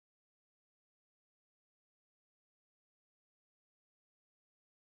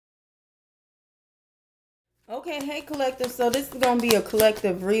Okay, hey collective. So this is going to be a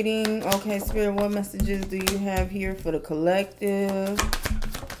collective reading. Okay, Spirit, what messages do you have here for the collective?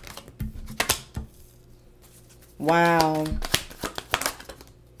 Wow.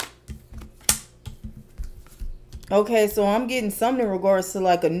 Okay, so I'm getting something in regards to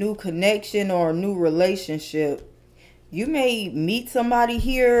like a new connection or a new relationship. You may meet somebody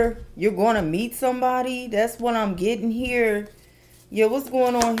here. You're going to meet somebody. That's what I'm getting here. Yeah, what's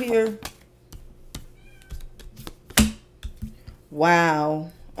going on here?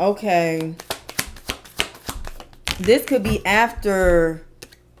 Wow. Okay. This could be after.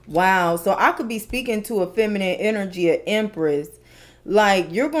 Wow. So I could be speaking to a feminine energy, an empress.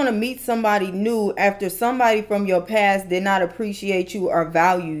 Like you're going to meet somebody new after somebody from your past did not appreciate you or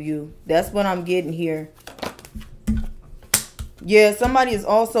value you. That's what I'm getting here. Yeah, somebody is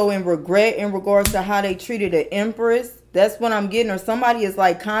also in regret in regards to how they treated an empress. That's what I'm getting. Or somebody is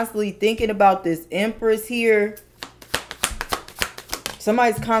like constantly thinking about this empress here.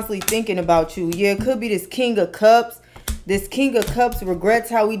 Somebody's constantly thinking about you. Yeah, it could be this King of Cups. This King of Cups regrets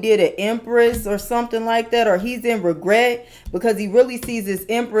how he did an empress or something like that. Or he's in regret because he really sees this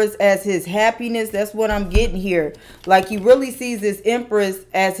empress as his happiness. That's what I'm getting here. Like he really sees this empress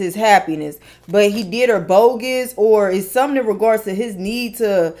as his happiness. But he did her bogus, or it's something in regards to his need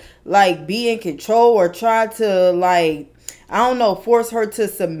to like be in control or try to like, I don't know, force her to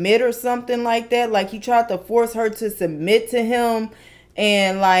submit or something like that. Like he tried to force her to submit to him.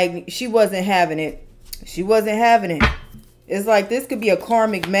 And like she wasn't having it. She wasn't having it. It's like this could be a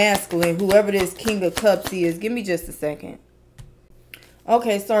karmic masculine, whoever this King of Cups is. Give me just a second.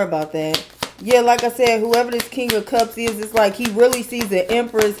 Okay, sorry about that. Yeah, like I said, whoever this King of Cups is, it's like he really sees the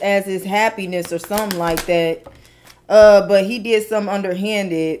Empress as his happiness or something like that. But he did something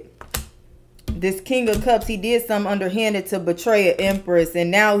underhanded. This King of Cups, he did something underhanded to betray an Empress.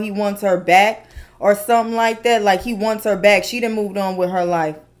 And now he wants her back. Or something like that. Like he wants her back. She done moved on with her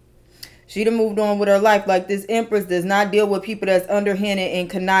life. She done moved on with her life. Like this Empress does not deal with people that's underhanded and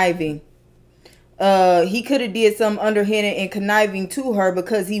conniving. He could have did some underhanded and conniving to her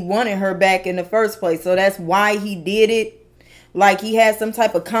because he wanted her back in the first place. So that's why he did it. Like he had some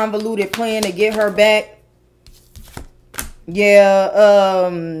type of convoluted plan to get her back. Yeah,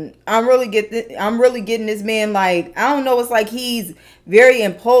 I'm really getting this man, like, I don't know, it's like he's very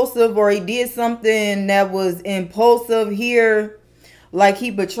impulsive, or he did something that was impulsive here. Like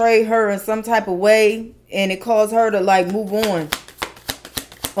he betrayed her in some type of way and it caused her to like move on.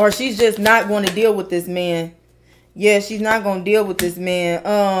 Or she's just not going to deal with this man. Yeah, she's not going to deal with this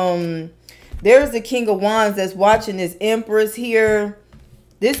man. There's the King of Wands that's watching this Empress here.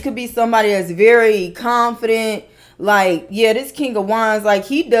 This could be somebody that's very confident. Like, yeah, this King of Wands, like,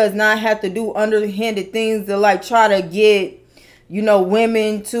 he does not have to do underhanded things to, like, try to get, you know,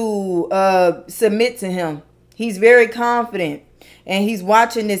 women to submit to him. He's very confident. And he's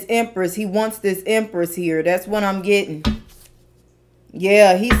watching this Empress. He wants this Empress here. That's what I'm getting.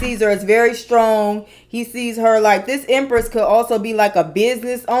 Yeah, he sees her as very strong. He sees her like, this Empress could also be like a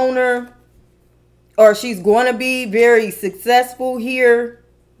business owner. Or she's going to be very successful here.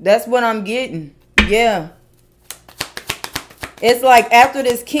 That's what I'm getting. Yeah. It's like after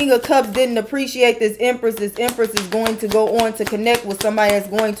this King of Cups didn't appreciate this Empress is going to go on to connect with somebody that's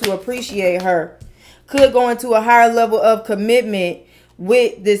going to appreciate her. Could go into a higher level of commitment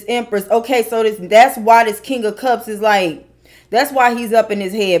with this Empress. Okay, so that's why this King of Cups is like, that's why he's up in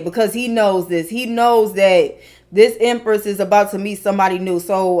his head, because he knows this. He knows that this Empress is about to meet somebody new.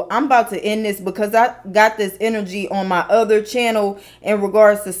 So I'm about to end this because I got this energy on my other channel in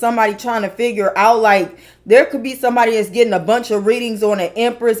regards to somebody trying to figure out, like, there could be somebody that's getting a bunch of readings on an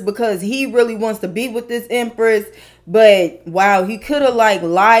Empress because he really wants to be with this Empress. But wow, he could have like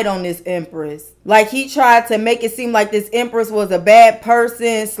lied on this Empress. Like he tried to make it seem like this Empress was a bad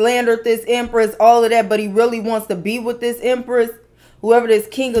person, slandered this Empress, all of that. But he really wants to be with this Empress. Whoever this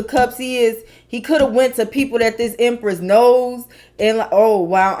King of Cups is, he could have went to people that this Empress knows. And like, oh,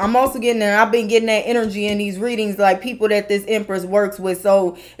 wow. I'm also getting that. I've been getting that energy in these readings, like people that this Empress works with.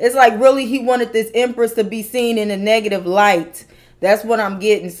 So it's like really he wanted this Empress to be seen in a negative light. That's what I'm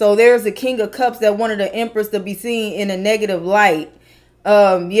getting. So there's a King of Cups that wanted the Empress to be seen in a negative light.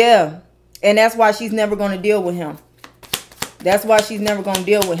 Yeah. And that's why she's never going to deal with him. That's why she's never going to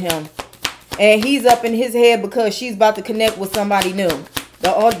deal with him. And he's up in his head because she's about to connect with somebody new. The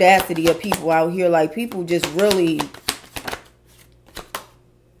audacity of people out here. Like, people just really...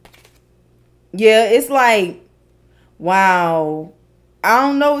 Yeah, it's like... Wow. I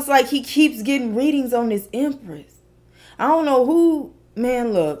don't know. It's like he keeps getting readings on this Empress. I don't know who...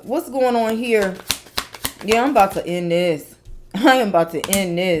 Man, look. What's going on here? Yeah, I'm about to end this. I am about to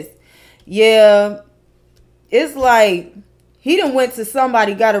end this. Yeah. It's like he done went to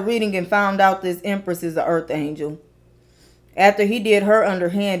somebody, got a reading, and found out this Empress is an earth angel. After he did her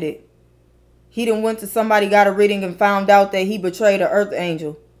underhanded, he done went to somebody, got a reading, and found out that he betrayed an earth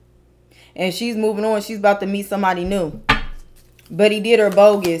angel. And she's moving on. She's about to meet somebody new. But he did her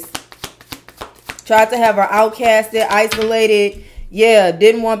bogus. Tried to have her outcasted, isolated. Yeah,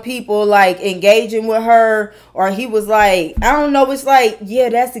 didn't want people like engaging with her. Or he was like, I don't know. It's like, yeah,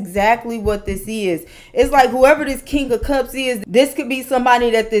 that's exactly what this is. It's like whoever this King of Cups is, this could be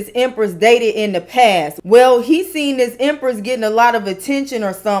somebody that this Empress dated in the past. Well, he seen this Empress getting a lot of attention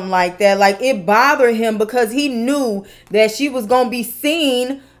or something like that. Like it bothered him because he knew that she was going to be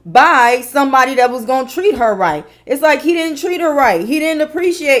seen by somebody that was going to treat her right. It's like he didn't treat her right. He didn't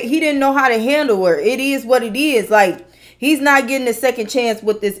appreciate, he didn't know how to handle her. It is what it is. Like, he's not getting a second chance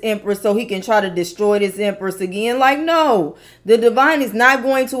with this Empress so he can try to destroy this Empress again. Like, no. The divine is not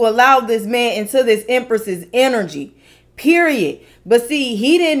going to allow this man into this Empress's energy. Period. But see,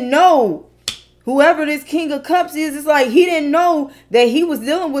 he didn't know. Whoever this King of Cups is, it's like he didn't know that he was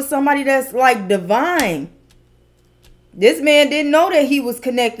dealing with somebody that's like divine. This man didn't know that he was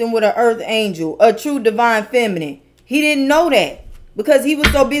connecting with an earth angel, a true divine feminine. He didn't know that because he was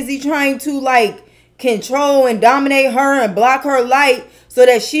so busy trying to like control and dominate her and block her light so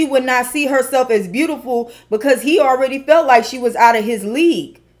that she would not see herself as beautiful, because he already felt like she was out of his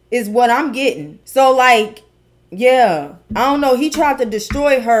league is what I'm getting. So like, yeah, I don't know. He tried to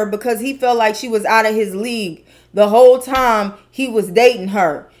destroy her because he felt like she was out of his league the whole time he was dating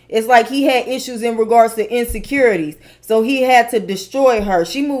her. It's like he had issues in regards to insecurities. So he had to destroy her.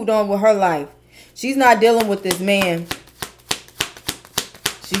 She moved on with her life. She's not dealing with this man.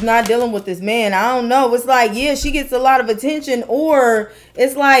 She's not dealing with this man. I don't know. It's like, yeah, she gets a lot of attention, or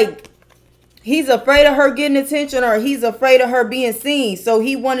it's like he's afraid of her getting attention, or he's afraid of her being seen. So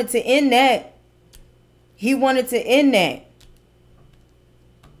he wanted to end that. He wanted to end that.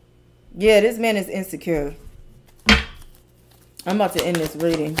 Yeah, this man is insecure. I'm about to end this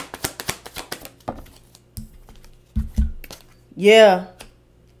reading. Yeah.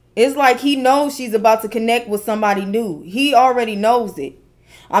 It's like he knows she's about to connect with somebody new. He already knows it.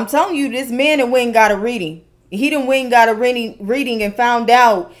 I'm telling you, this man done went and got a reading. He done went and got a reading and found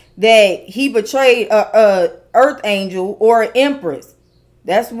out that he betrayed a earth angel or an Empress.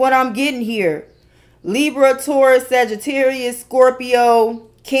 That's what I'm getting here. Libra, Taurus, Sagittarius, Scorpio,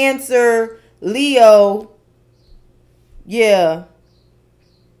 Cancer, Leo. Yeah.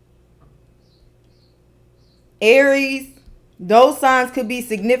 Aries. Those signs could be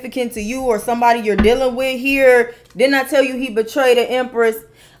significant to you or somebody you're dealing with here. Didn't I tell you he betrayed an Empress?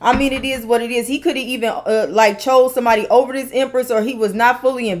 I mean, it is what it is. He could have even like chose somebody over this Empress, or he was not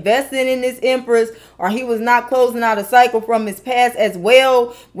fully invested in this Empress, or he was not closing out a cycle from his past as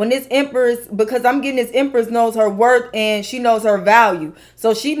well. When this Empress, because I'm getting this Empress knows her worth and she knows her value.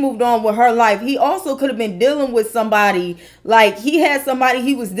 So she moved on with her life. He also could have been dealing with somebody, like he had somebody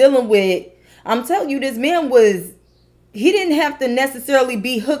he was dealing with. I'm telling you, this man was, he didn't have to necessarily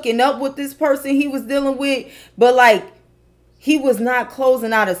be hooking up with this person he was dealing with, but like he was not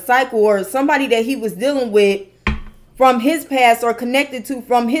closing out a cycle, or somebody that he was dealing with from his past or connected to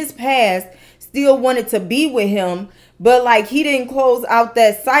from his past still wanted to be with him, but like he didn't close out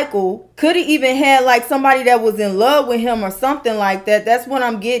that cycle. Could have even had like somebody that was in love with him or something like that. That's what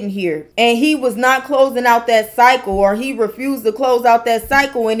I'm getting here. And he was not closing out that cycle, or he refused to close out that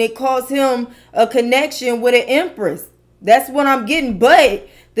cycle, and it caused him a connection with an Empress. That's what I'm getting. But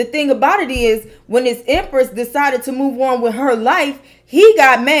the thing about it is, when this Empress decided to move on with her life, he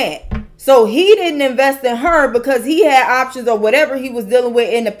got mad. So he didn't invest in her because he had options or whatever he was dealing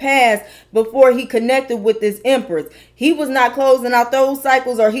with in the past before he connected with this Empress. He was not closing out those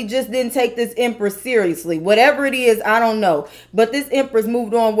cycles, or he just didn't take this Empress seriously. Whatever it is, I don't know. But this Empress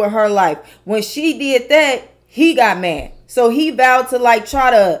moved on with her life. When she did that, he got mad. So he vowed to like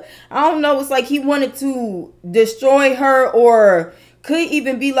try to, I don't know, it's like he wanted to destroy her, or could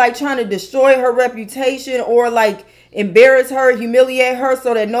even be like trying to destroy her reputation, or like embarrass her, humiliate her,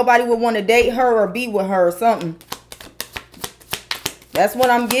 so that nobody would want to date her or be with her or something. That's what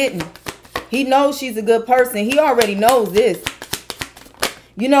I'm getting. He knows she's a good person. He already knows this.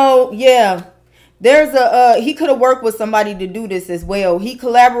 You know, yeah. There's a, he could have worked with somebody to do this as well. He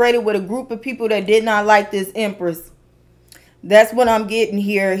collaborated with a group of people that did not like this Empress. That's what I'm getting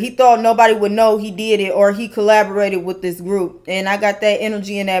here. He thought nobody would know he did it, or he collaborated with this group. And I got that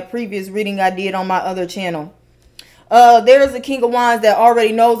energy in that previous reading I did on my other channel. There's a King of Wands that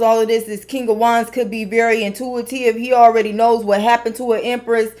already knows all of this. This King of Wands could be very intuitive. He already knows what happened to an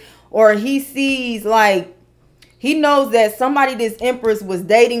Empress, or he sees like, he knows that somebody this Empress was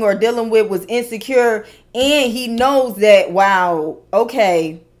dating or dealing with was insecure, And he knows that, wow,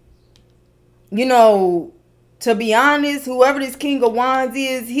 okay, you know, to be honest, whoever this King of Wands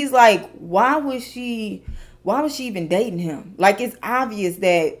is, he's like, why was she even dating him? Like, it's obvious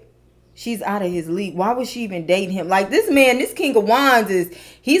that she's out of his league. Why was she even dating him? Like, this man, this King of Wands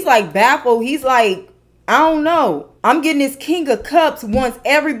he's like baffled. He's like, I don't know. I'm getting this King of Cups wants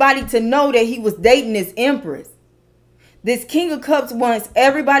everybody to know that he was dating this Empress. This King of Cups wants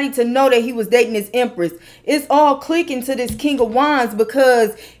everybody to know that he was dating this Empress. It's all clicking to this King of Wands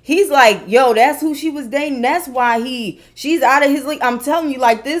because he's like, yo, that's who she was dating. That's why she's out of his league. I'm telling you,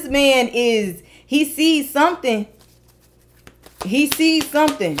 like, this man he sees something. He sees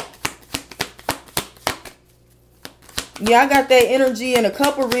something. Yeah, I got that energy in a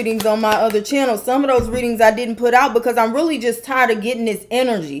couple readings on my other channel. Some of those readings I didn't put out because I'm really just tired of getting this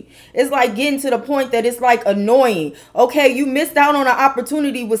energy. It's like getting to the point that it's like annoying. Okay, you missed out on an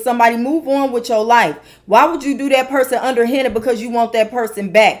opportunity with somebody. Move on with your life. Why would you do that person underhanded because you want that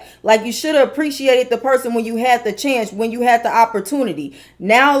person back? Like, you should have appreciated the person when you had the chance, when you had the opportunity.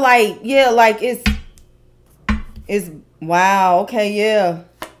 Now, like, yeah, like it's wow. Okay, yeah.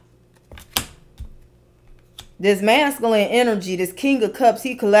 This masculine energy, this King of Cups,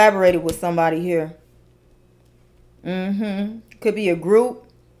 he collaborated with somebody here. Could be a group.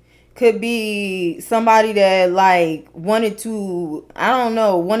 Could be somebody that, like, wanted to, I don't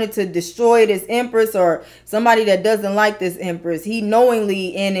know, wanted to destroy this Empress, or somebody that doesn't like this Empress. He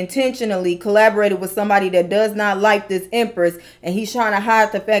knowingly and intentionally collaborated with somebody that does not like this Empress, and he's trying to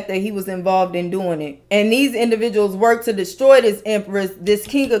hide the fact that he was involved in doing it. And these individuals work to destroy this Empress. This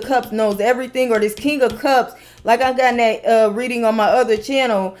King of Cups knows everything, or this King of Cups, like I got in that reading on my other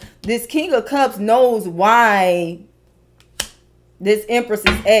channel, this King of Cups knows why this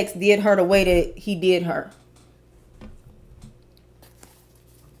Empress's ex did her the way that he did her.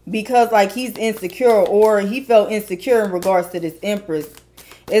 Because, like, he's insecure, or he felt insecure in regards to this Empress.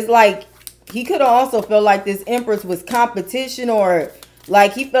 It's like he could have also felt like this Empress was competition, or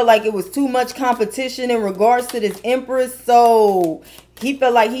like he felt like it was too much competition in regards to this Empress. So he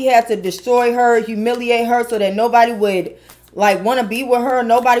felt like he had to destroy her, humiliate her, so that nobody would, like, want to be with her.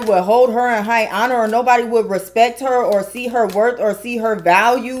 Nobody would hold her in high honor, or nobody would respect her or see her worth or see her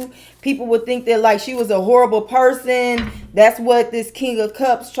value. People would think that, like, she was a horrible person. That's what this King of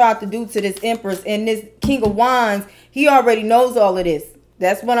Cups tried to do to this Empress. And this King of Wands, he already knows all of this.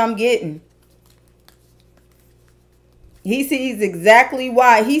 That's what I'm getting. He sees exactly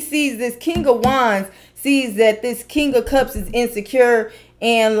why. He sees this King of Wands, sees that this King of Cups is insecure,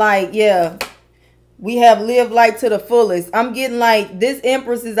 and, like, yeah, we have lived life to the fullest. I'm getting like this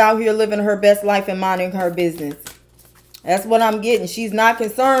Empress is out here living her best life and minding her business. That's what I'm getting. She's not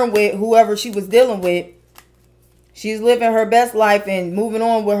concerned with whoever she was dealing with. She's living her best life and moving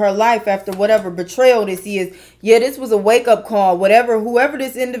on with her life after whatever betrayal this is. Yeah, this was a wake-up call. Whoever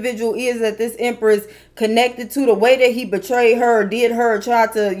this individual is that this Empress connected to, the way that he betrayed her, did her,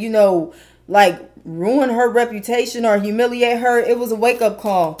 tried to, you know, like, ruin her reputation or humiliate her, it was a wake-up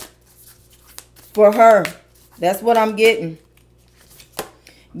call for her. That's what I'm getting.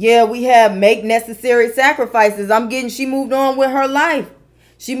 Yeah, we have make necessary sacrifices. I'm getting she moved on with her life.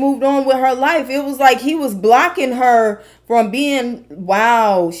 She moved on with her life. It was like he was blocking her from being,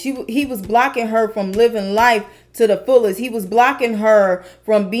 wow, he was blocking her from living life to the fullest. He was blocking her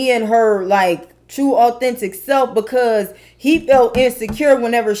from being her, like, true authentic self, because he felt insecure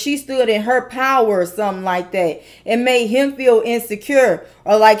whenever she stood in her power or something like that. It made him feel insecure,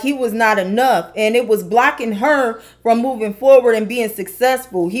 or like he was not enough, and it was blocking her from moving forward and being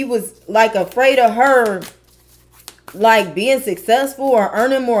successful. He was, like, afraid of her, like, being successful or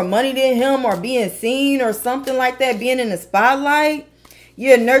earning more money than him, or being seen or something like that, being in the spotlight.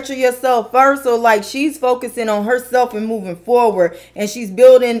 Yeah, nurture yourself first. So, like, she's focusing on herself and moving forward, and she's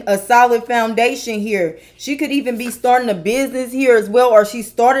building a solid foundation here. She could even be starting a business here as well, or she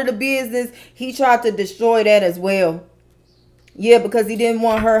started a business. He tried to destroy that as well. Yeah, because he didn't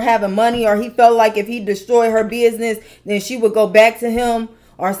want her having money, or he felt like if he destroyed her business, then she would go back to him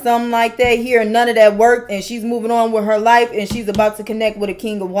or something like that. Here, none of that worked, and she's moving on with her life, and she's about to connect with a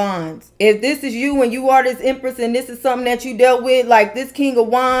King of Wands. If this is you and you are this Empress, and this is something that you dealt with, like this King of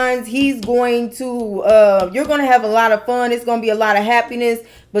Wands, he's going to, you're going to have a lot of fun. It's going to be a lot of happiness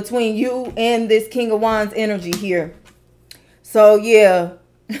between you and this King of Wands energy here. So, yeah,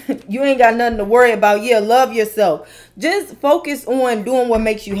 you ain't got nothing to worry about. Yeah, love yourself. Just focus on doing what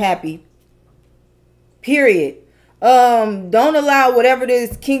makes you happy. Period. Don't allow whatever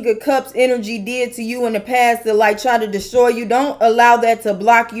this King of Cups energy did to you in the past to, like, try to destroy you. Don't allow that to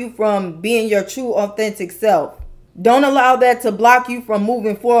block you from being your true authentic self. Don't allow that to block you from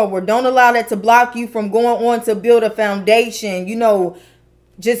moving forward. Don't allow that to block you from going on to build a foundation. You know,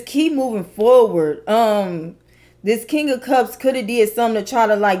 just keep moving forward. This King of Cups could have did something to try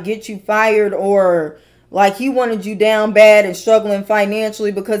to like get you fired, or like he wanted you down bad and struggling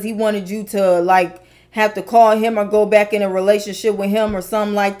financially because he wanted you to like have to call him or go back in a relationship with him or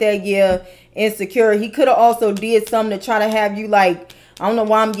something like that. Yeah, insecure. He could have also did something to try to have you like, I don't know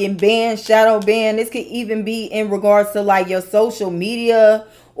why I'm getting banned, shadow banned. This could even be in regards to like your social media,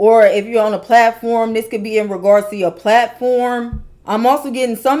 or if you're on a platform, this could be in regards to your platform. I'm also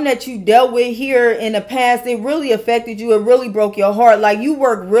getting something that you dealt with here in the past. It really affected you. It really broke your heart. Like you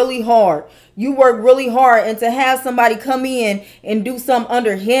worked really hard. You worked really hard. And to have somebody come in and do something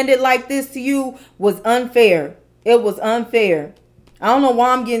underhanded like this to you was unfair. It was unfair. I don't know why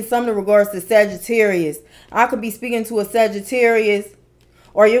I'm getting something in regards to Sagittarius. I could be speaking to a Sagittarius,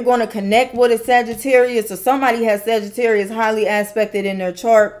 or you're going to connect with a Sagittarius, or somebody has Sagittarius highly aspected in their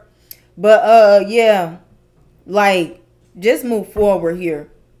chart. But yeah, like, just move forward here.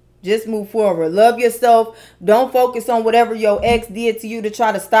 Just move forward. Love yourself. Don't focus on whatever your ex did to you to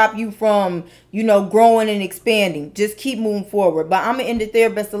try to stop you from, you know, growing and expanding. Just keep moving forward. But I'm going to end it there.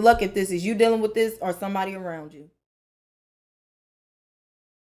 Best of luck if this is you dealing with this or somebody around you.